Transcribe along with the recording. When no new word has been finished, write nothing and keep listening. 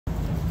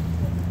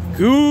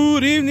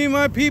Good evening,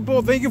 my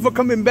people. Thank you for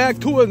coming back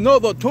to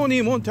another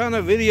Tony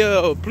Montana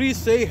video. Please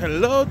say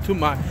hello to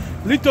my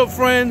little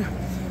friend,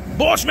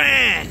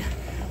 Bossman.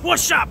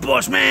 What's up,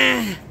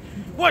 Bossman?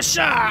 What's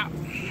up?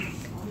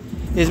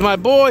 He's my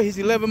boy. He's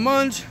 11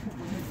 months.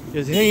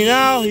 Just hanging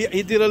out.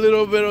 He did a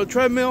little bit of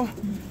treadmill.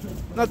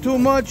 Not too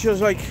much,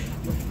 just like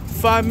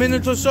 5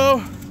 minutes or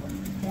so.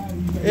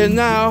 And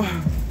now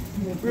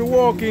we're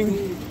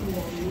walking,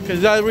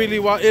 because that really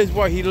is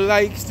what he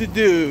likes to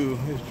do.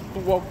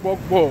 Walk, walk,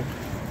 walk.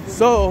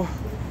 So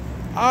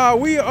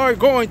we are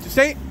going to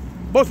say,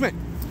 Bossman.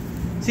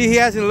 See, he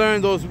hasn't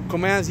learned those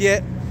commands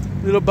yet.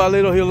 Little by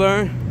little he'll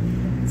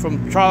learn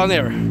from trial and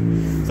error.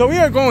 So we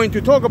are going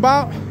to talk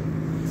about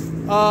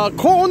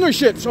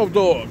co-ownerships of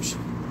dogs.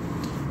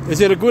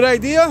 Is it a good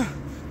idea?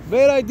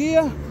 Bad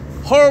idea?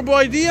 Horrible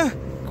idea?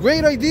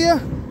 Great idea?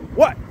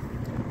 What?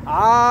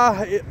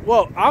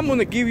 Well, I'm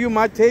gonna give you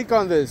my take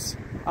on this.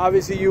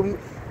 Obviously, you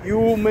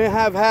may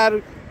have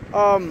had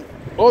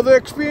other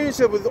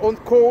experiences with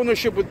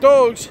co-ownership with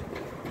dogs,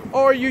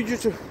 or you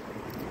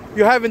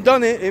haven't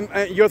done it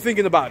and you're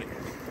thinking about it.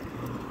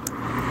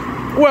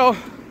 Well,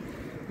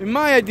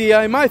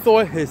 my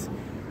thought is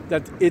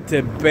that it's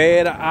a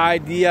bad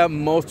idea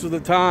most of the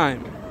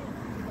time.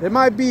 There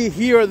might be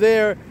here or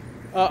there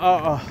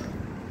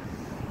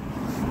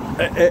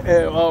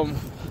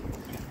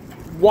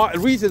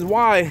reasons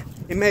why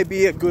it may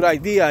be a good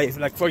idea. If,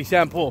 like, for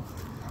example,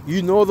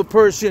 you know the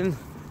person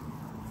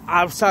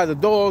outside the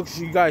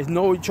dogs, you guys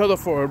know each other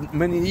for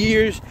many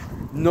years,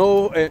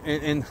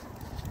 and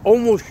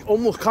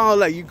almost kind of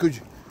like you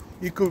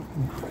could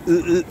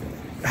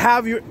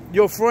have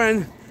your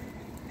friend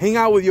hang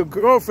out with your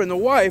girlfriend or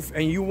wife,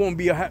 and you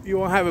won't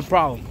have a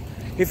problem.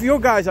 If your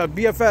guys are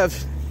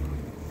BFFs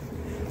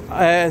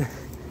and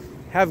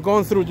have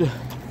gone through the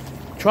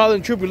trial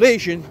and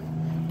tribulation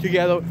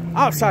together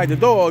outside the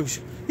dogs,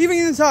 even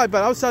inside,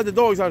 but outside the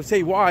dogs, I'll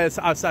say why it's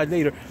outside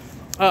later,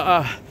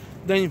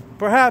 then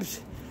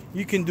perhaps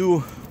you can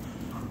do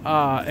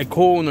a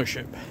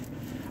co-ownership.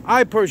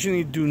 I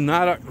personally do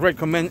not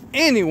recommend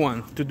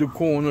anyone to do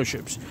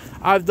co-ownerships.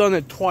 I've done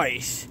it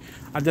twice.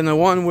 I've done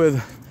one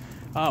with,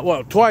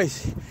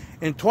 twice,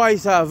 and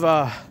twice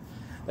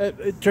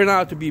it turned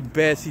out to be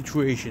bad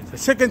situations. The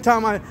second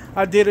time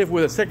I did it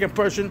with a second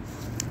person,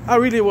 I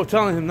really was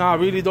telling him, no, I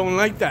really don't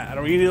like that.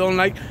 I really don't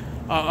like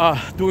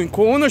doing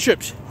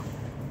co-ownerships,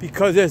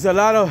 because there's a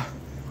lot of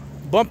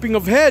bumping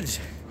of heads.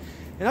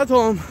 And I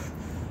told him,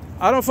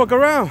 I don't fuck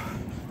around.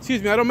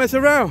 Excuse me, I don't mess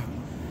around.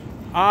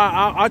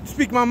 I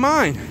speak my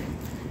mind,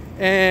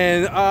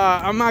 and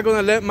I'm not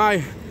gonna let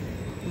my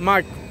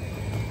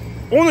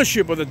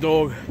ownership of the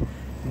dog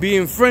be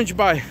infringed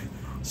by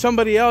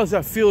somebody else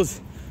that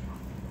feels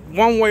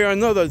one way or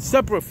another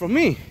separate from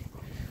me.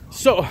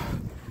 So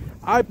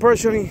I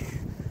personally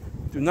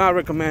do not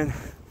recommend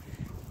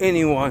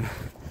anyone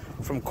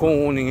from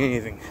co-owning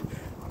anything.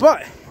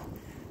 But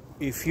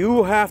if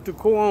you have to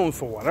co-own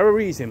for whatever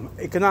reason,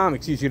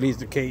 economics usually is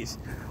the case.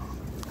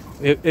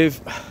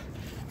 If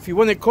you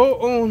want to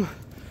co-own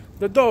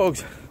the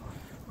dogs,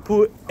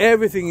 put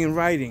everything in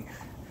writing.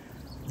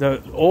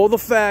 All the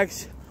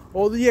facts,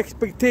 all the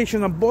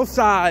expectations on both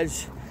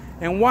sides,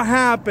 and what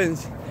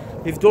happens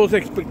if those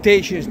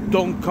expectations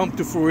don't come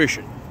to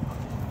fruition.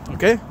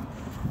 Okay?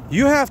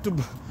 You have to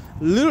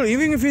literally,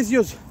 even if it's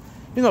just,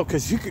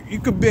 because you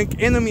could make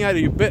enemy out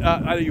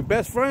of your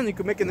best friend. You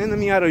could make an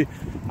enemy out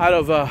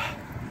of a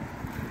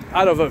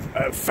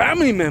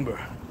family member.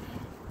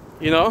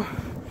 You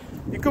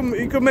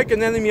could make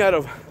an enemy out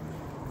of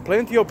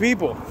plenty of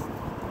people.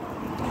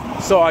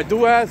 So I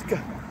do ask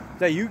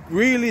that you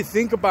really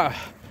think about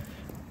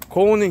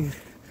co-owning,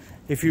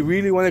 if you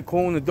really want to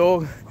co-own a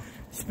dog,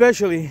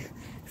 especially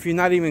if you're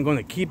not even going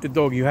to keep the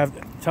dog, you have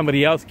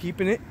somebody else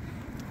keeping it.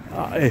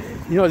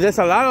 There's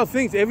a lot of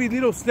things. Every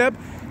little step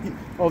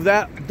of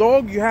that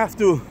dog, you have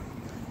to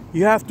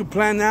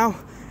plan now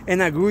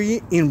and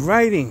agree in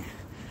writing,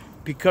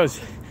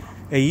 because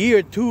a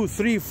year, 2,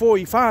 3,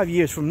 4, 5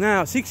 years from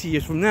now, 6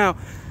 years from now,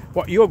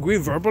 what you agree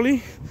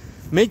verbally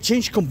may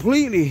change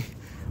completely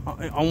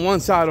on one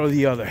side or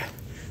the other.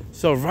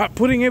 So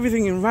putting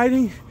everything in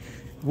writing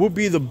would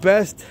be the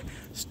best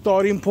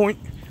starting point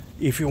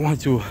if you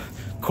want to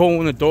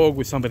co-own a dog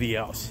with somebody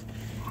else.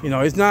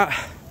 It's not,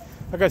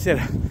 like I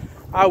said,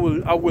 I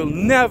will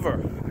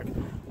never,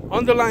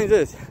 underline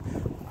this,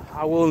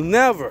 I will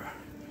never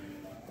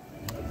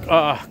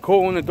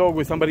co-own a dog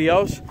with somebody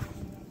else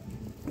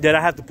that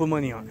I have to put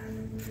money on.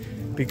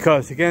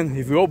 Because again,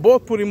 if you're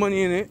both putting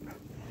money in it,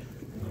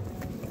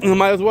 you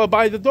might as well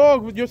buy the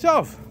dog with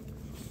yourself.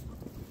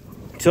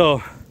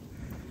 So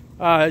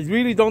I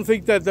really don't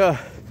think that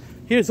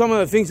here's some of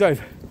the things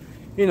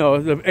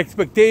the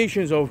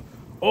expectations of,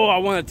 I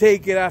want to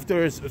take it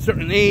after a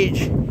certain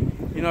age,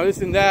 this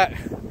and that.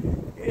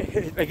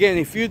 Again,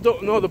 if you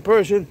don't know the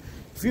person,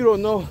 if you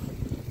don't know,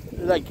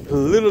 like,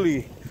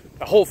 literally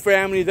the whole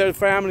family, their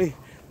family,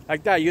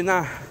 like that, you're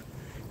not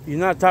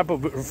type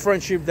of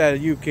friendship that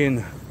you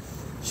can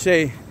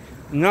say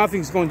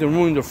nothing's going to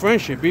ruin the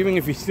friendship, even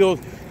if he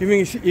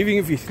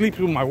sleeps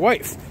with my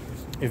wife.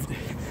 if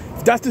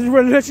that's the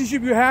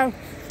relationship you have,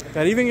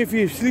 that even if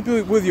you sleep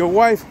with your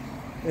wife,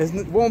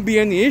 it won't be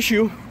any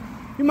issue,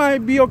 you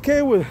might be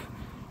okay with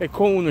a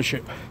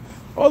co-ownership.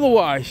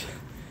 Otherwise,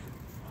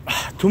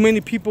 too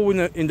many people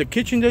in the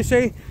kitchen, they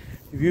say.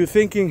 If you're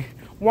thinking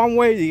one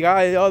way, the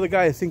other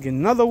guy is thinking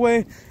another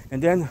way,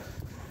 and then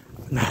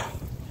no.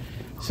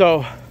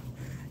 So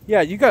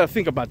yeah, you gotta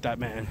think about that,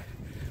 man.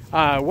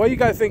 What do you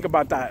guys think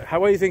about that?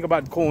 What do you think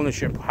about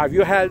co-ownership? Have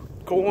you had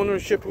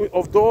co-ownership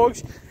of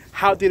dogs?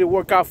 How did it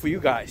work out for you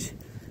guys?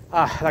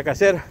 Like I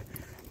said,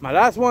 my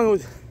last one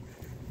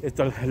it's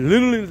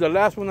literally the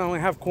last one I want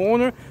to have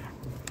co-owner.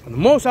 The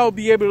most I'll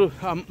be able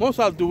to, most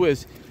I'll do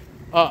is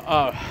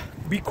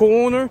be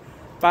co-owner,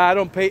 but I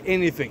don't pay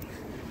anything.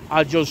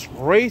 I'll just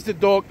raise the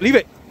dog, leave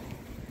it.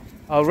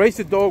 I'll raise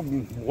the dog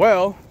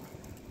well.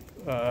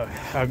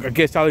 I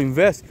guess I'll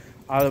invest.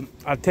 I'll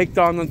take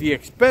down on the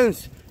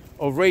expense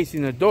of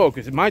raising a dog,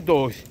 because my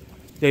dogs,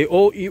 they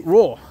all eat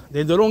raw.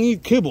 They don't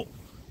eat kibble.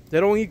 They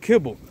don't eat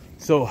kibble.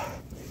 So,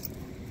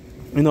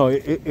 you know,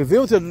 if it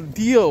was a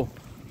deal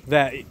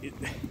that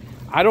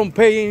I don't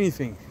pay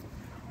anything,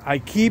 I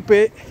keep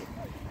it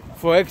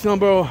for X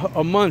number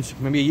of months,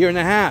 maybe a year and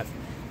a half,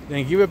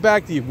 then give it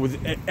back to you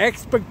with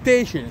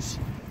expectations,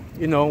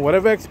 you know,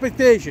 whatever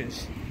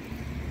expectations,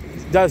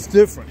 that's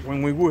different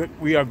when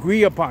we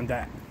agree upon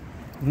that.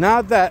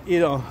 Not that, you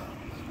know,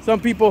 some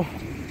people,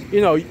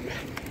 you know,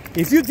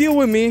 if you deal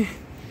with me,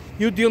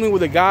 you're dealing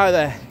with a guy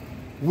that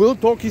will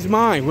talk his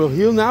mind.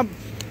 He'll not,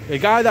 a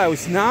guy that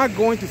is not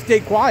going to stay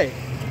quiet.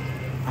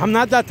 I'm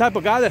not that type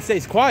of guy that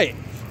stays quiet.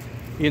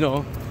 You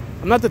know,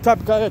 I'm not the type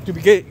of guy to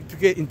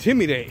get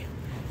intimidated.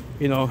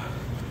 You know,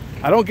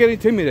 I don't get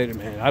intimidated,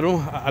 man.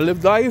 I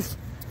live life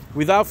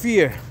without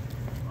fear.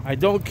 I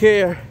don't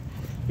care,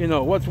 you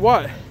know, what's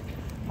what.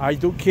 I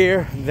do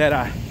care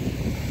that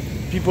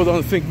people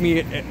don't think me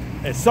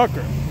a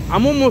sucker.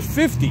 I'm almost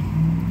 50,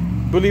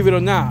 believe it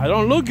or not. I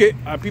don't look it.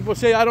 People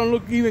say I don't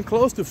look even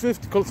close to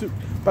 50,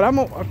 but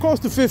I'm close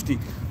to 50.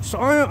 So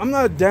I'm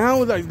not down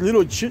with that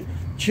little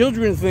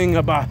children thing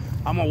about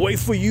I'm gonna wait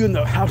for you in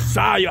the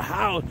outside your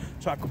house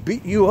so I could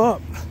beat you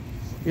up.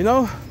 You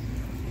know,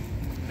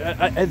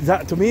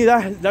 to me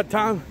that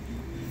time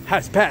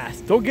has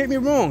passed. Don't get me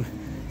wrong.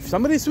 If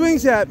somebody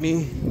swings at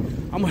me,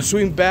 I'm gonna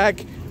swing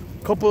back a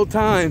couple of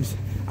times.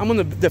 I'm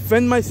gonna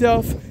defend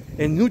myself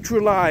and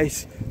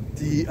neutralize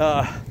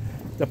the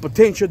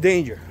potential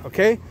danger.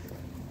 Okay,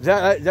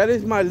 that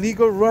is my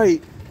legal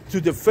right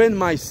to defend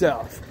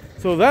myself.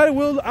 So that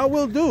I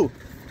will do.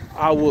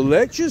 I will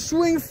let you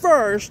swing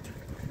first,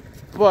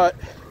 but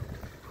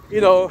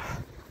you know,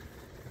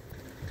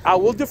 I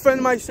will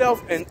defend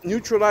myself and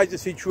neutralize the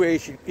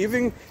situation,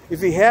 even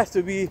if it has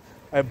to be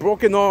a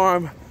broken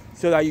arm,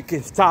 so that you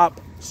can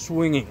stop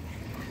swinging.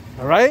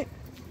 All right?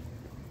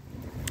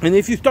 And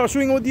if you start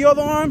swinging with the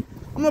other arm,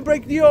 I'm gonna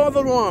break the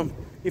other arm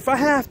if I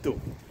have to.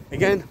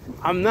 Again,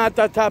 I'm not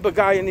that type of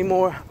guy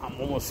anymore.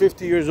 I'm almost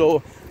 50 years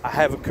old. I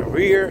have a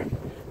career.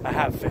 I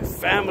have a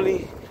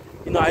family.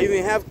 You know, I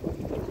even have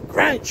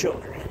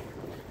grandchildren.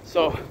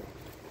 So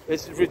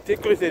it's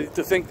ridiculous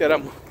to think that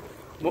I'm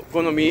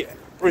going to be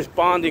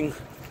responding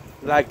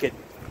like a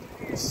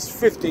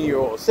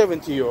 15-year-old,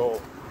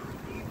 17-year-old.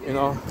 You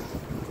know,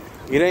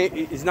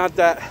 it's not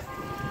that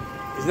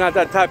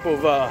type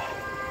of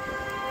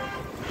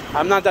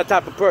I'm not that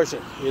type of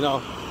person. You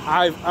know,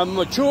 I'm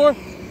mature.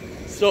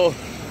 So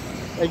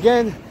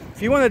again,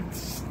 if you want to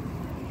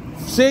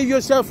save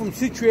yourself from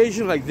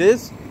situations like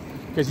this,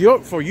 because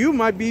for you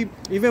might be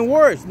even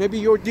worse. Maybe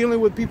you're dealing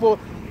with people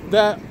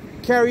that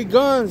carry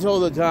guns all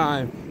the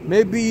time.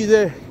 Maybe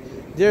their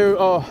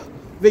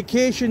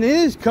vacation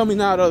is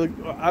coming out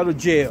of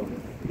jail.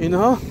 You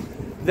know,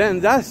 then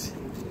that's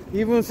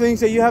even things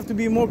that you have to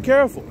be more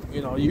careful.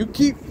 You know,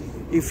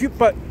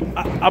 but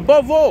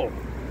above all,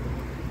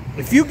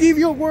 if you give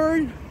your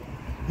word,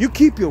 you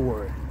keep your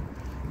word.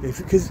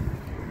 Because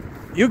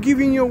you're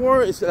giving your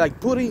word, it's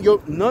like putting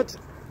your nuts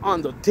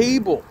on the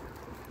table.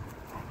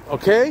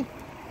 Okay?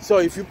 So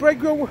if you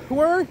break your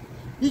word,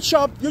 you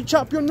chop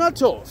your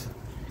nuts off,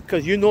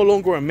 because you're no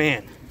longer a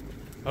man.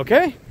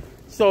 Okay?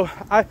 So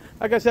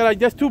like I said,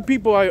 there's two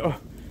people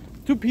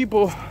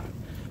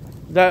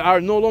that are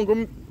no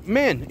longer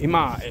men in my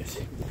eyes.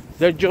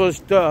 They're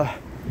just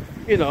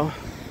you know,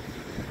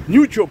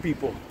 neutral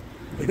people.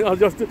 You know,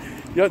 just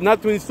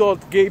not to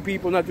insult gay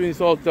people, not to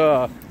insult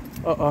not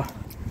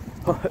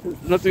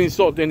to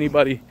insult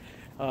anybody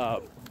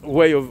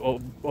way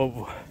of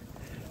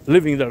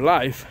living their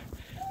life.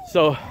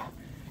 So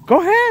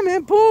go ahead,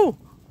 man, pull.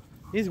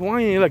 He's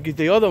whining like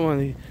the other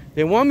one.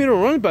 They want me to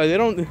run, but they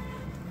don't.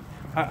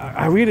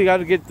 I really got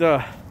to get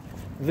the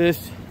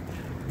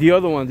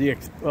other one,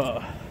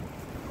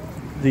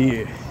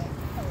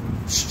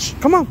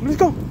 come on, let's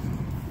go.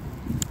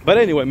 But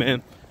anyway,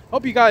 man,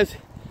 hope you guys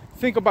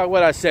think about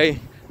what I say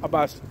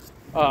about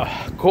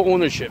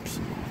co-ownerships.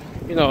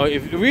 You know,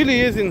 if it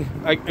really isn't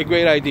a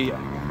great idea,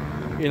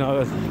 you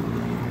know.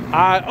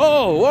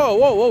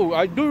 Whoa!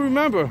 I do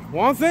remember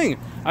one thing.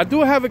 I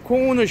do have a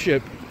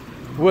co-ownership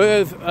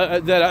with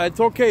that. It's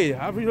okay.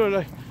 I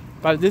really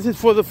But this is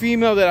for the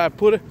female that I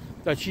put,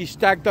 that she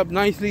stacked up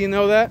nicely and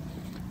all that.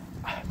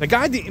 The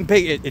guy didn't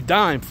pay a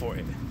dime for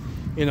it,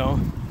 you know,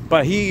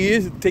 but he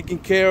is taking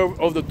care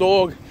of the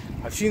dog.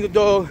 I've seen the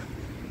dog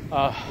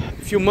a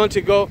few months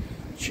ago.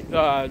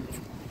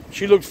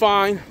 She looked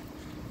fine.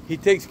 He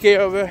takes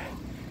care of her,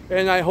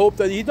 and I hope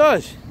that he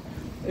does.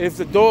 If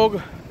the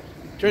dog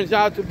turns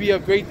out to be a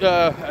great,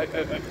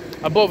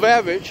 above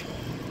average,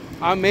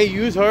 I may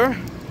use her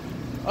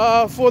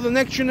for the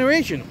next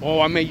generation,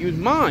 or I may use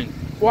mine,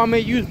 or I may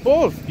use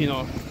both, you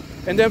know.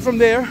 And then from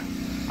there,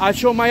 I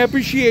show my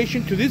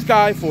appreciation to this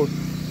guy for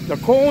the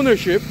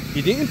co-ownership.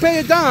 He didn't pay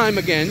a dime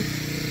again,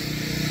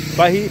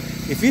 but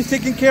if he's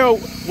taking care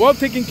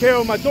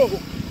of my dog,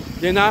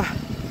 then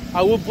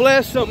I will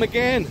bless him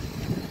again,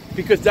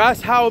 because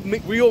that's how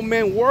real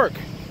men work,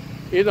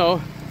 you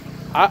know.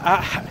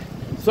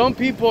 Some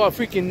people are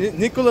freaking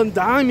nickel and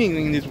diming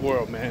in this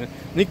world, man.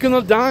 Nickel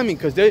and diming,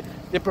 because they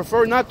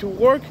prefer not to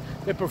work.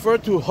 They prefer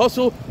to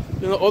hustle,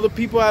 you know, other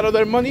people out of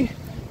their money,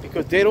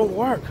 because they don't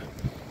work.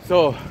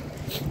 So,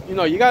 you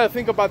know, you got to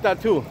think about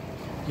that too.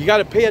 You got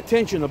to pay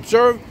attention.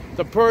 Observe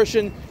the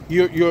person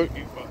you're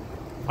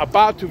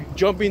about to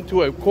jump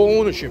into a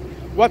co-ownership.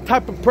 What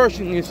type of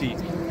person is he?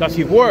 Does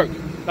he work?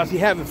 Does he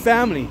have a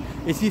family?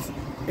 Is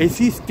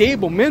he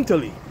stable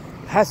mentally?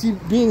 Has he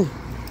been?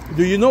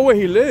 Do you know where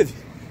he lives?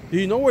 Do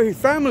you know where his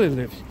family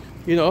lives?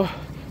 You know,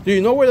 do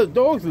you know where the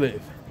dogs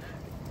live?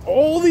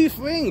 All these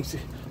things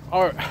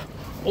are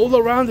all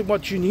around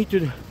what you need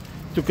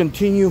to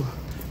continue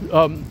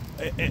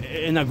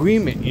an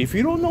agreement. If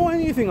you don't know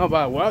anything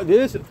about what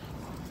this,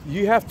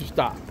 you have to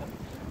stop.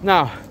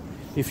 Now,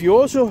 if you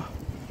also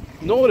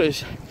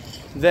notice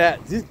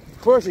that this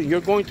person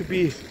you're going to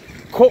be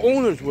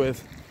co-owners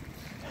with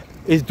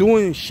is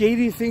doing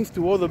shady things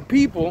to other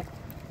people,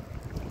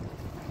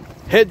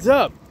 heads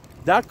up,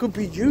 that could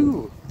be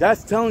you.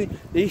 That's telling you,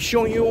 he's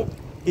showing you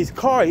his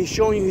car, he's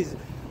showing you his,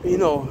 you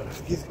know,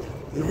 his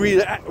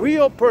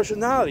real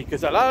personality.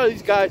 Because a lot of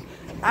these guys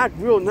act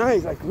real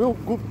nice, like real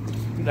good,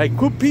 like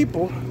good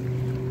people,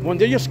 when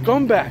they're just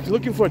scumbags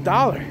looking for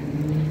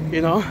 $1,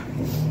 you know.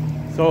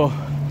 So,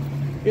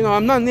 you know,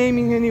 I'm not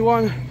naming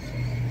anyone.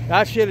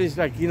 That shit is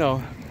like, you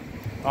know,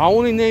 I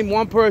only named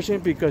one person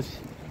because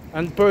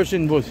that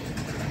person was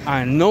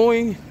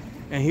annoying,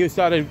 and he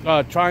started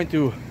trying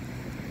to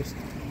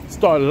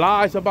start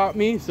lies about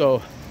me.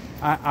 So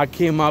I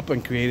came up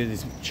and created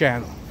this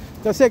channel.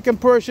 The second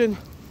person,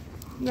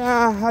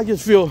 nah, I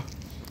just feel,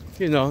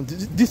 you know,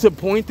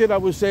 disappointed, I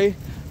would say,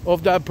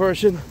 of that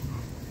person.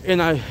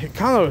 And I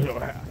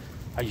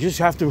just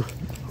have to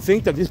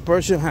think that this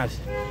person has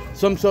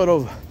some sort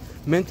of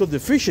mental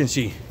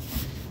deficiency,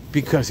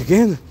 because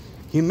again,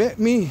 he met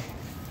me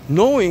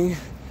knowing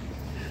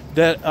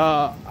that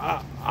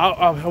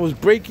I was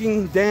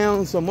breaking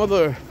down some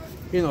other,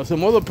 you know,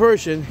 some other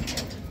person.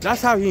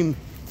 That's how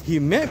he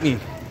met me,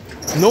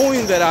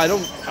 knowing that I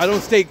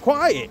don't stay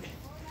quiet,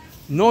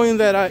 knowing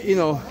that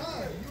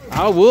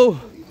I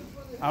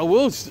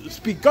will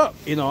speak up,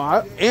 you know,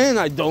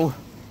 I don't,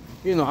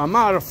 you know, I'm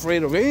not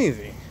afraid of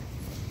anything,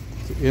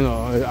 you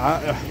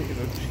know.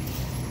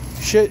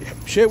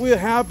 Shit will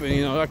happen,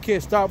 you know. I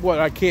can't stop what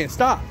I can't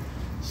stop.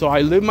 So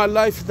I live my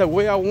life the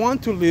way I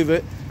want to live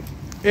it,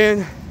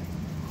 and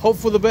hope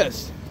for the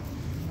best.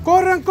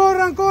 Corran,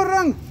 corran,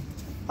 corran.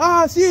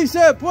 Así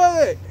se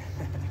puede.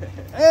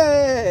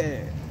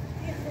 Hey.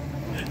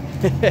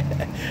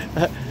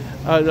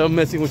 I'm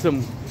messing with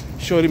some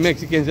shorty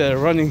Mexicans that are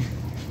running.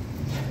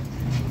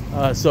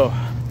 So,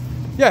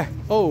 yeah.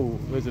 Oh,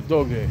 there's a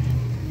dog there.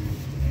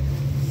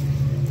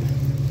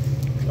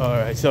 All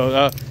right.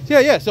 So,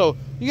 yeah. So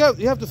you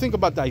have to think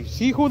about that. You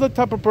see who the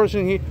type of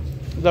person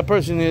the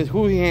person is,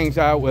 who he hangs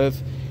out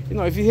with. You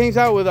know, if he hangs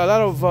out with a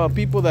lot of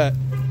people that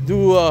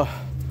do,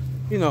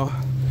 you know,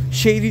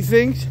 shady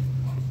things.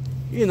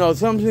 You know,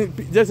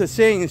 there's a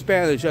saying in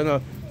Spanish, you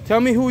know, tell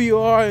me who you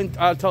are and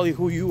I'll tell you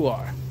who you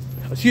are.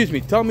 Excuse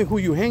me, tell me who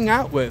you hang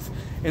out with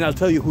and I'll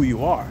tell you who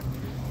you are.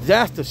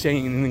 That's the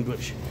saying in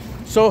English.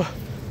 So,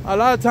 a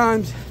lot of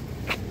times,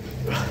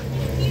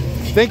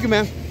 thank you,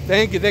 man.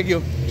 Thank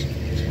you.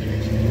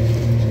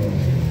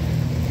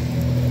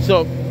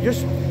 So,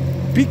 just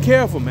be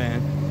careful,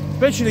 man.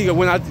 Especially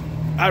when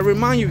I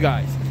remind you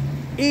guys,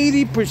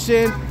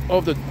 80%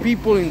 of the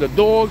people in the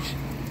dogs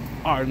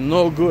are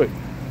no good.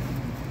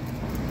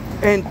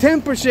 And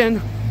 10%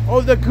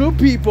 of the good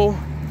people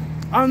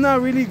are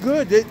not really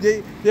good.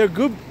 They're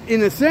good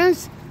in a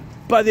sense,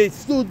 but they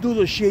still do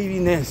the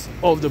shadiness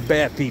of the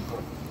bad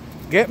people.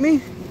 Get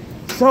me?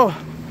 So,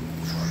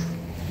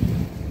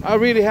 I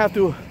really have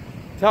to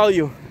tell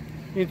you,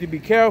 you need to be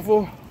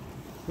careful.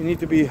 You need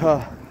to be,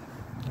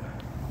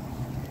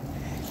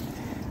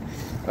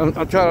 I'm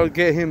trying to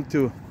get him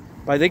to,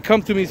 but they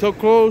come to me so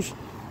close.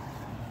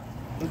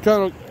 I'm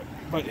trying to,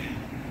 but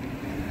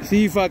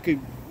see if I could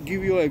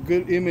give you a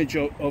good image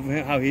of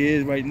how he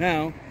is right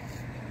now.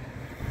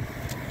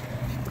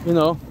 You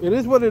know, it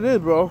is what it is,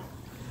 bro.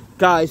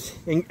 Guys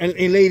and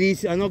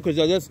ladies, I know, because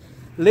there's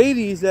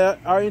ladies that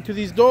are into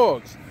these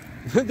dogs.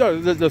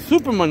 the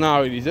super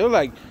minorities. They're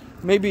like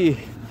maybe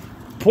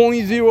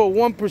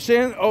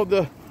 0.01% of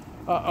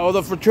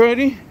the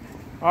fraternity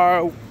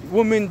are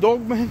women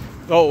dogmen.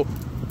 Oh,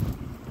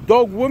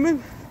 dog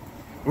women,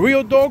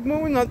 real dog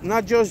women,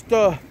 not just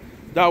the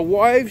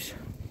wives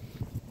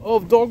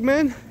of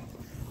dogmen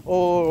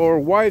or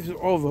wives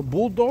of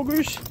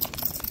bulldoggers.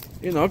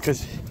 You know,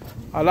 because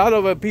a lot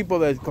of people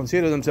that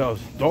consider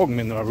themselves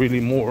dogmen are really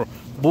more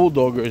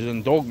bulldoggers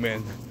than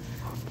dogmen.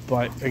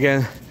 But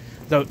again,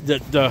 the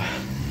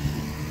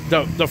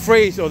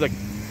phrase or the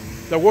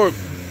word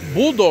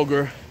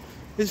bulldogger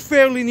is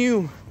fairly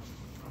new.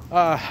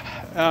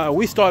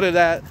 We started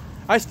that.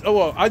 I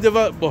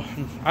developed. Well,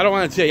 I don't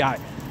want to say I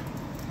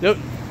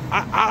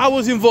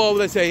was involved,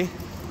 let's say,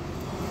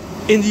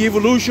 in the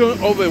evolution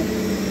of a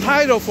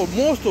title for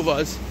most of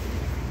us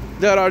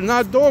that are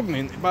not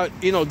dogmen, but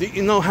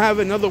have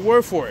another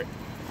word for it.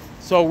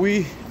 So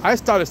I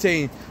started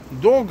saying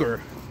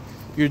dogger.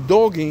 You're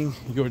dogging,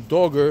 you're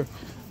dogger.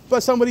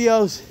 But somebody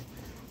else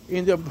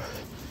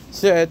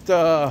said,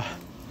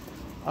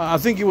 I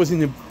think it was in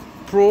the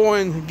Pro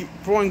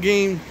and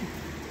Game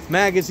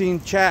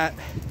magazine chat,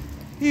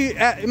 he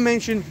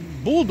mentioned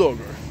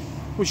bulldogger,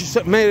 which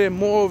made it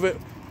more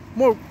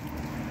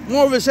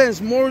of a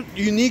sense, more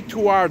unique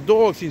to our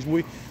dogs, since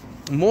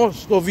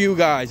most of you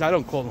guys, I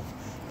don't call them,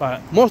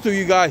 but most of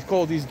you guys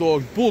call these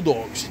dogs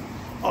bulldogs.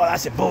 Oh,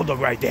 that's a bulldog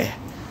right there.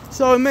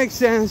 So it makes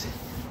sense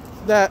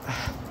that,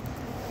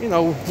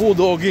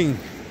 bulldogging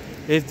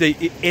is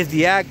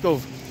the act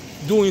of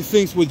doing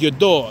things with your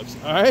dogs.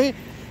 All right.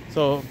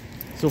 So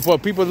for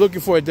people looking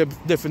for a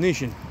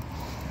definition,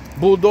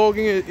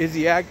 bulldogging is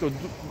the act of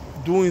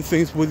doing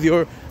things with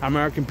your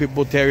American Pit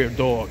Bull Terrier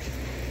dog.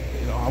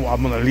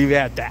 I'm gonna leave it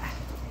at that.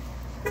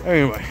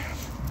 Anyway,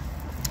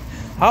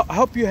 I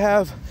hope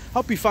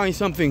you find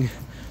something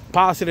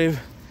positive,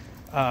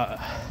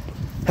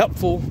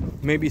 helpful.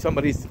 Maybe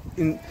somebody's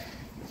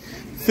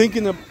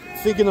thinking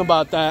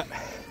about that,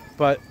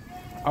 but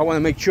I want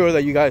to make sure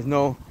that you guys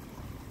know,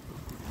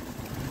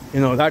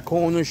 that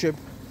co-ownership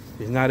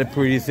is not a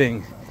pretty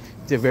thing.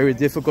 It's a very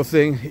difficult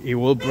thing. It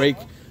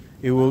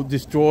will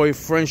destroy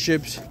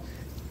friendships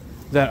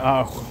that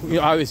are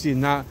obviously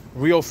not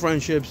real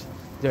friendships.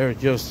 They're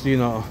just,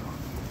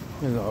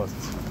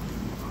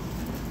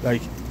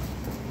 like,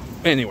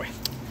 anyway.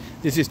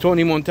 This is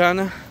Tony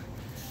Montana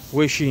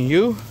wishing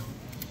you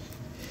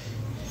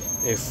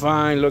a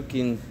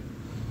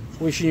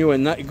wishing you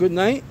a good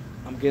night.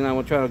 Again, I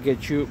will try to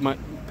get you my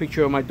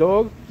picture of my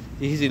dog.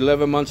 He's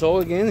 11 months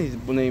old again. His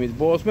name is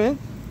Bossman.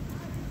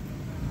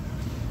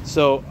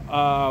 So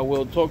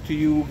we'll talk to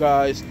you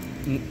guys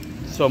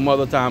some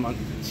other time.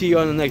 See you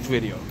on the next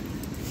video.